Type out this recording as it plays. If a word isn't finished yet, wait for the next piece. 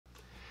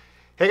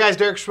Hey guys,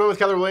 Derek Schwinn with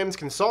Keller Williams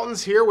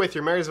Consultants here with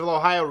your Marysville,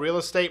 Ohio real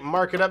estate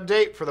market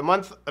update for the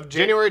month of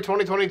January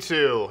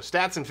 2022.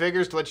 Stats and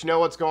figures to let you know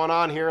what's going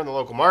on here in the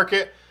local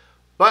market,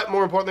 but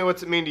more importantly,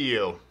 what's it mean to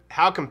you?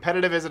 How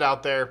competitive is it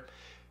out there?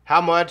 How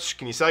much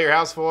can you sell your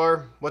house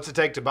for? What's it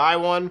take to buy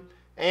one?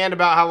 And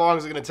about how long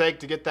is it going to take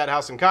to get that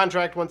house in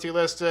contract once you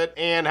list it?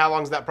 And how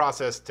long does that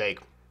process take?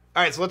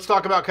 All right, so let's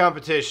talk about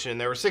competition.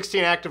 There were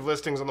 16 active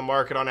listings on the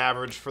market on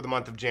average for the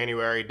month of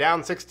January,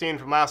 down 16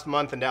 from last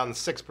month and down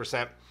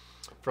 6%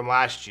 from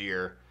last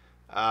year.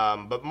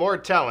 But more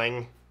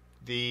telling,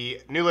 the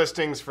new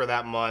listings for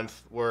that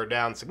month were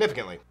down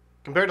significantly.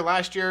 Compared to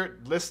last year,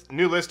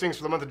 new listings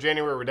for the month of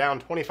January were down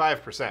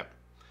 25%.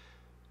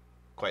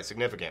 Quite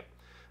significant.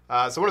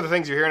 So one of the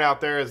things you're hearing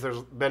out there is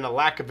there's been a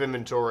lack of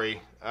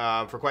inventory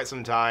for quite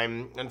some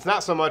time. And it's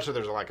not so much that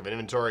there's a lack of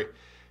inventory.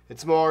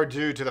 It's more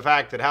due to the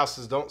fact that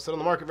houses don't sit on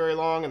the market very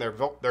long and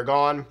they're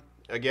gone.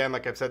 Again,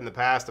 like I've said in the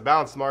past, the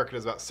balanced market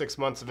is about 6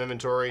 months of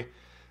inventory.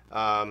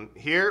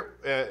 Here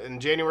in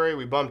January,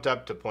 we bumped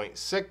up to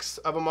 0.6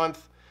 of a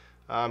month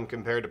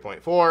compared to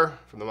 0.4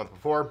 from the month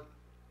before.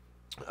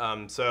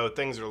 So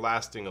things are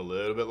lasting a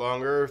little bit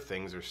longer.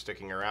 Things are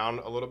sticking around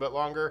a little bit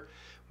longer,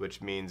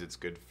 which means it's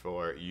good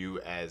for you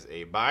as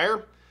a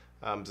buyer.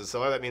 As a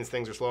seller, that means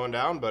things are slowing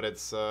down, but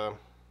it's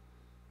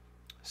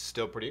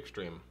still pretty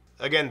extreme.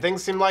 Again,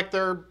 things seem like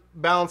they're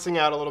balancing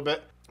out a little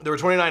bit. There were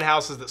 29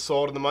 houses that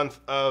sold in the month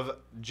of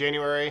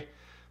January.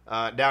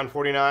 Down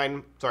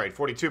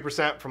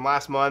 42% from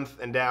last month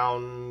and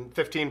down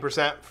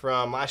 15%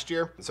 from last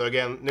year. So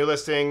again, new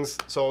listings,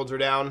 solds are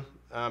down.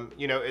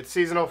 You know, it's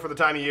seasonal for the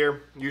time of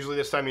year. Usually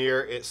this time of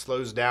year, it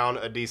slows down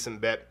a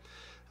decent bit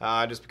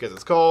just because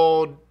it's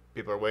cold.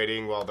 People are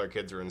waiting while their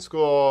kids are in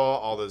school,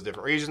 all those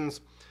different reasons.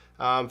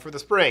 For the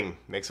spring,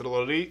 makes it a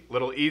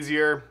little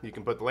easier. You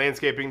can put the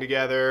landscaping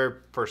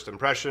together. First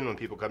impression when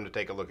people come to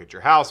take a look at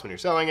your house when you're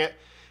selling it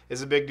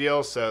is a big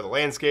deal. So the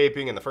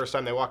landscaping and the first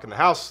time they walk in the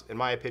house, in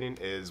my opinion,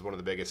 is one of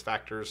the biggest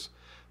factors.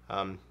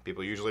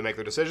 People usually make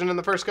their decision in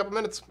the first couple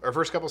minutes or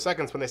first couple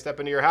seconds when they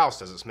step into your house.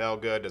 Does it smell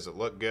good? Does it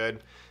look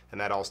good?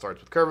 And that all starts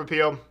with curb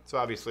appeal. So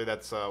obviously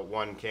that's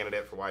one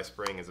candidate for why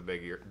spring is a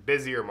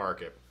busier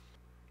market.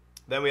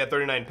 Then we had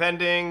 39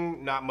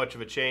 pending, not much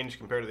of a change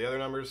compared to the other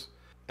numbers.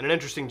 And an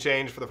interesting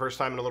change for the first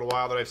time in a little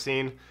while that I've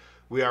seen.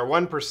 We are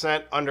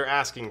 1% under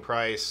asking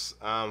price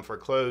for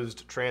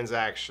closed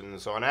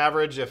transactions. So on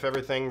average, if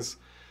everything's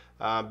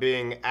if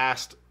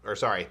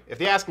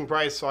the asking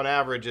price on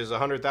average is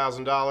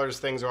 $100,000,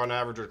 things are on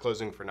average are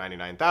closing for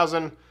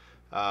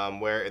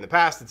 $99,000, where in the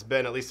past it's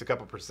been at least a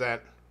couple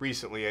percent,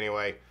 recently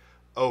anyway,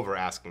 over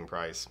asking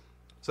price.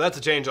 So that's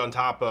a change on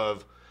top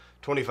of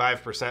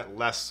 25%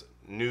 less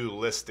new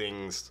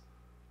listings,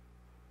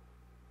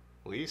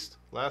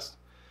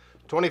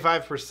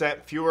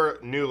 25% fewer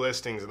new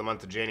listings in the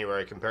month of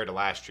January compared to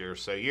last year.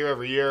 So year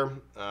over year,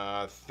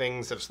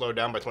 things have slowed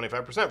down by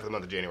 25% for the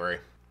month of January.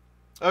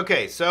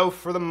 Okay, so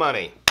for the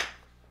money,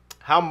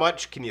 how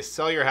much can you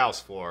sell your house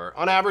for?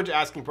 On average,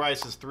 asking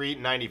price is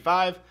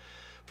 $395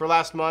 for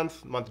last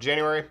month of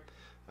January,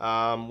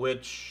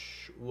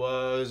 which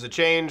was a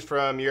change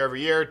from year over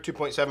year,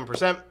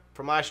 2.7%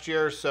 from last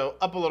year. So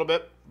up a little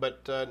bit,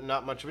 but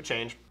not much of a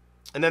change.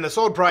 And then the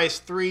sold price,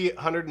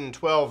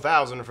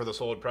 $312,000 for the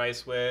sold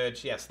price,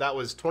 which, yes, that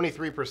was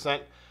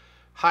 23%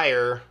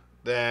 higher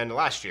than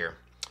last year.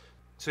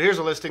 So here's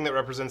a listing that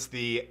represents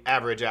the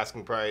average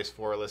asking price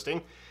for a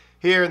listing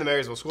here in the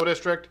Marysville School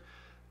District.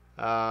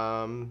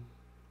 And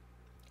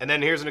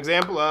then here's an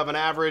example of an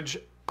average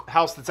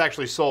house that's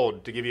actually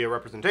sold to give you a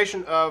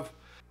representation of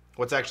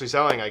what's actually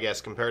selling, I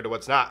guess, compared to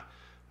what's not.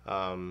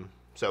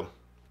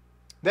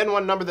 Then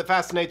one number that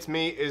fascinates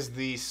me is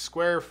the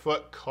square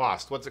foot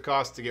cost. What's it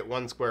cost to get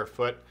 1 square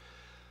foot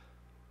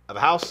of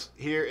a house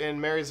here in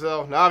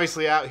Marysville? Now,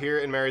 obviously out here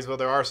in Marysville,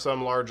 there are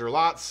some larger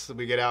lots that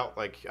we get out,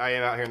 like I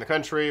am out here in the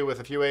country with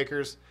a few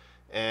acres,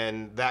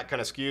 and that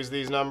kind of skews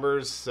these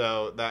numbers.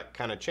 So that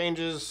kind of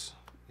changes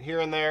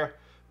here and there.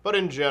 But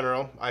in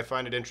general, I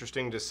find it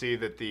interesting to see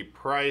that the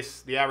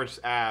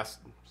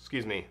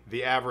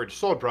average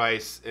sold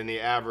price and the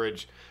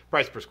average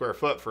price per square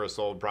foot for a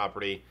sold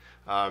property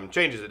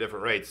changes at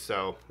different rates.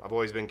 So I've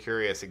always been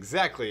curious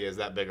exactly as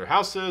that bigger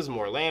house is,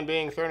 more land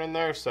being thrown in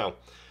there. So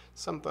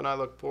something I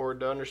look forward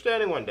to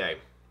understanding one day.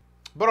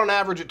 But on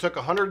average, it took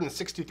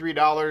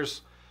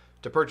 $163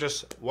 to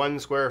purchase 1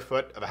 square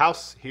foot of a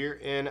house here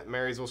in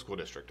Marysville School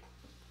District.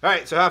 All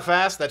right, so how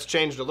fast? That's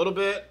changed a little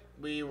bit.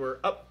 We were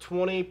up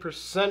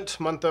 20%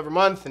 month over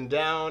month and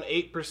down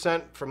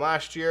 8% from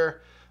last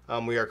year.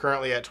 We are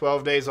currently at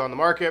 12 days on the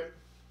market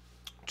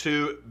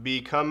to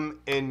become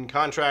in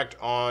contract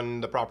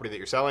on the property that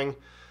you're selling.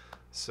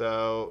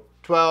 So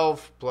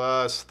 12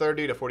 plus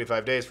 30 to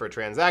 45 days for a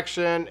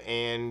transaction,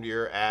 and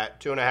you're at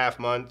 2.5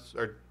 months,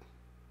 or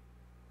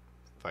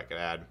if I could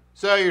add.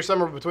 So you're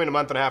somewhere between a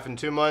month and a half and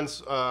 2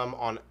 months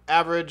on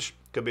average.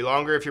 Could be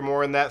longer if you're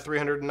more in that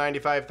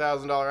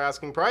 $395,000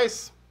 asking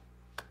price.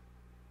 A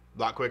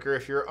lot quicker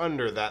if you're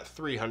under that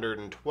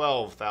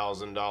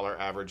 $312,000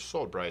 average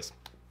sold price.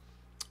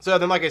 So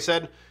then, like I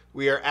said,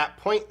 We are at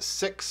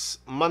 0.6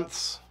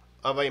 months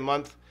of a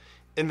month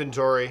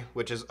inventory,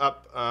 which is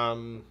up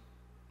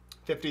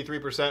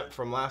 53%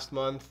 from last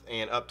month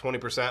and up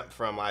 20%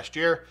 from last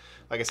year.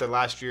 Like I said,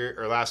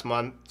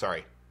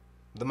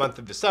 the month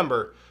of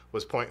December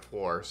was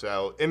 0.4.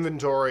 So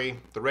inventory,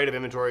 the rate of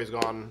inventory has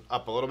gone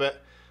up a little bit.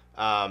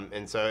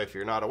 And so if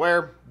you're not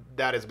aware,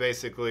 that is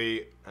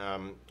basically,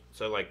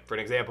 so like for an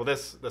example,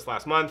 this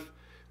last month,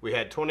 we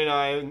had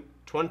 29,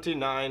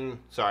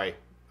 sorry,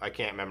 I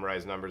can't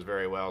memorize numbers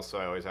very well, so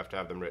I always have to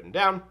have them written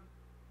down.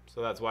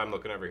 So that's why I'm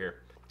looking over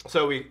here.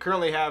 So we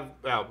currently have,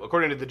 well,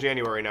 according to the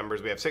January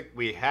numbers,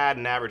 we had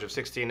an average of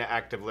 16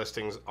 active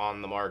listings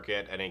on the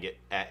market at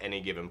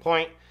any given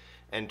point,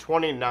 and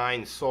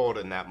 29 sold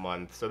in that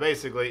month. So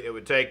basically, it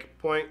would take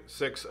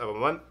 0.6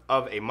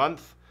 of a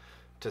month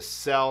to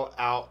sell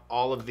out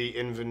all of the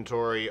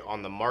inventory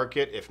on the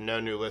market if no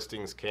new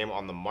listings came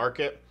on the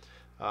market.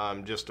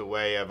 Just a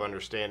way of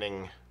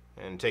understanding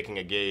and taking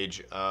a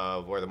gauge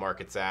of where the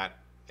market's at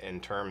in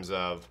terms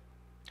of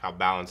how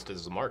balanced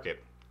is the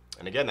market.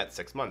 And again, that's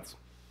 6 months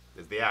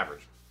is the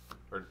average,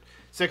 or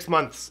 6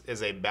 months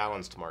is a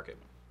balanced market.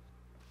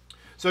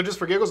 So just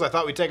for giggles, I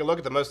thought we'd take a look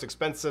at the most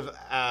expensive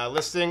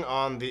listing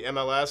on the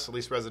MLS, at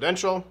least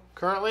residential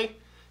currently,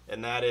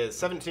 and that is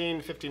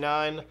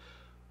 1759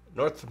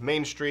 North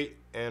Main Street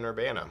in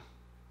Urbana.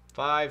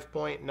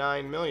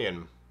 5.9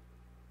 million.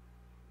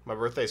 My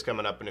birthday's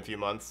coming up in a few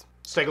months.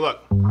 Let's take a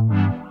look.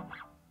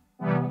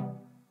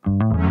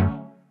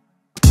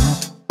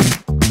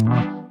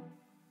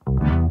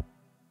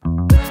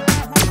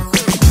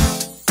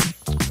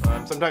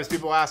 Sometimes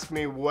people ask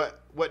me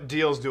what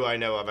deals do I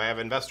know of. I have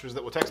investors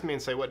that will text me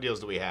and say, what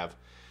deals do we have?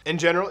 In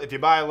general, if you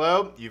buy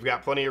low, you've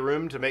got plenty of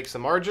room to make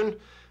some margin.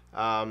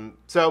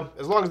 So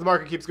as long as the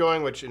market keeps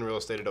going, which in real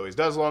estate it always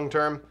does long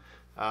term.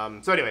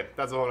 So anyway,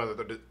 that's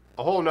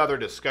a whole nother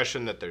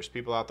discussion that there's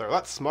people out there a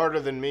lot smarter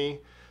than me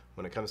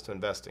when it comes to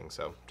investing.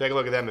 So take a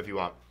look at them if you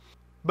want.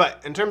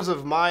 But in terms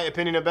of my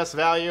opinion of best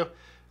value,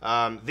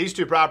 these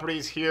two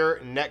properties here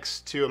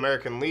next to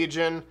American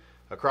Legion,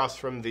 across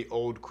from the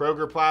old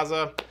Kroger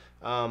Plaza,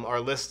 are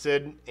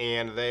listed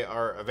and they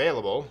are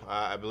available.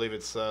 I believe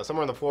it's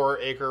somewhere in the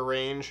 4-acre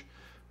range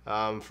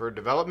for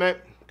development.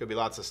 Could be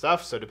lots of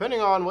stuff. So depending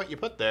on what you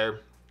put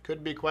there,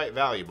 could be quite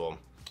valuable.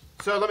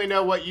 So let me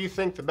know what you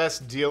think the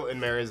best deal in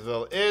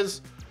Marysville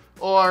is,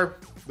 or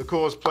the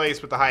coolest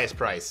place with the highest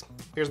price.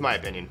 Here's my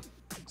opinion.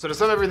 So to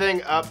sum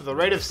everything up, the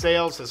rate of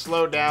sales has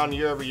slowed down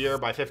year over year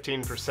by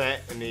 15%,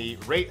 and the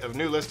rate of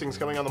new listings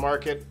coming on the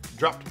market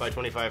dropped by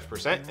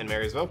 25% in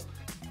Marysville.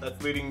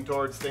 That's leading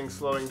towards things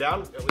slowing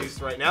down, at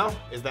least right now.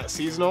 Is that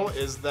seasonal?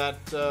 Is that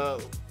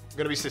going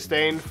to be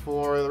sustained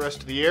for the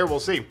rest of the year? We'll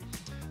see.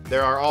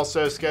 There are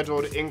also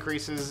scheduled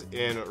increases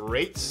in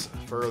rates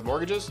for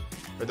mortgages,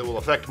 or that will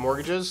affect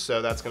mortgages,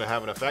 so that's going to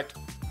have an effect.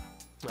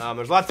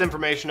 There's lots of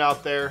information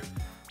out there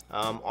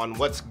on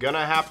what's going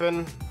to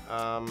happen.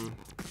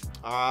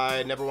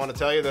 I never want to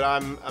tell you that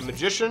I'm a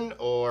magician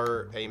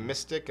or a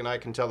mystic and I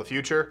can tell the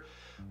future,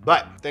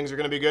 but things are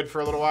going to be good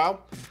for a little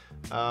while.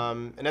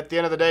 And at the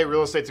end of the day,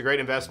 real estate's a great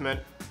investment,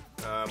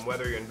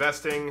 whether you're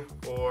investing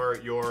or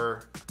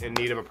you're in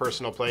need of a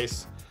personal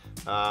place.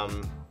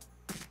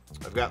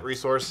 I've got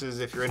resources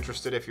if you're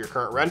interested, if you're a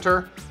current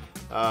renter,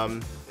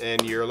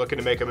 and you're looking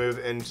to make a move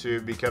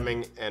into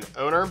becoming an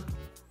owner.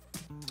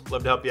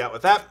 Love to help you out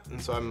with that,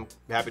 and so I'm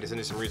happy to send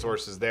you some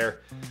resources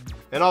there.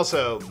 And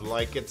also,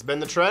 like it's been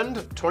the trend,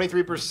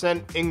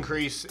 23%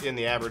 increase in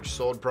the average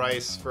sold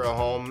price for a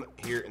home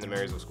here in the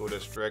Marysville School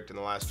District in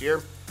the last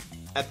year.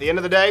 At the end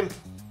of the day,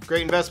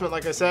 great investment,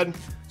 like I said.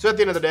 So at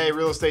the end of the day,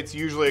 real estate's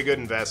usually a good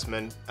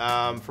investment.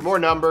 For more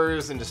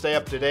numbers and to stay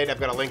up to date, I've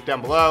got a link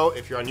down below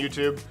if you're on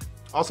YouTube.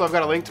 Also, I've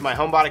got a link to my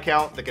Homebot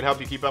account that can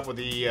help you keep up with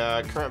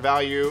the current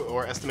value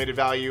or estimated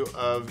value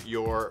of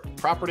your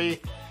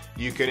property.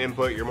 You can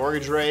input your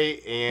mortgage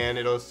rate and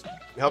it'll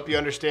help you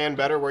understand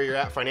better where you're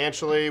at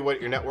financially,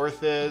 what your net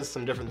worth is,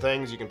 some different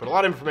things. You can put a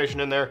lot of information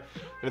in there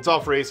and it's all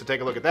free, so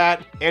take a look at that.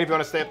 And if you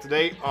want to stay up to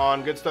date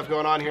on good stuff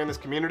going on here in this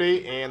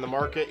community and the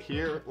market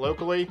here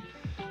locally,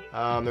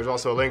 there's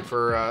also a link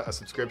for a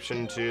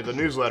subscription to the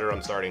newsletter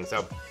I'm starting.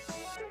 So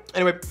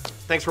anyway,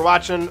 thanks for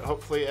watching.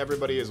 Hopefully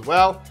everybody is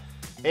well.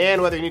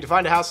 And whether you need to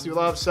find a house you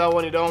love, sell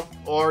one you don't,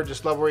 or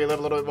just love where you live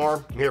a little bit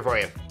more, I'm here for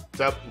you.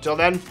 So until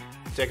then,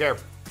 take care.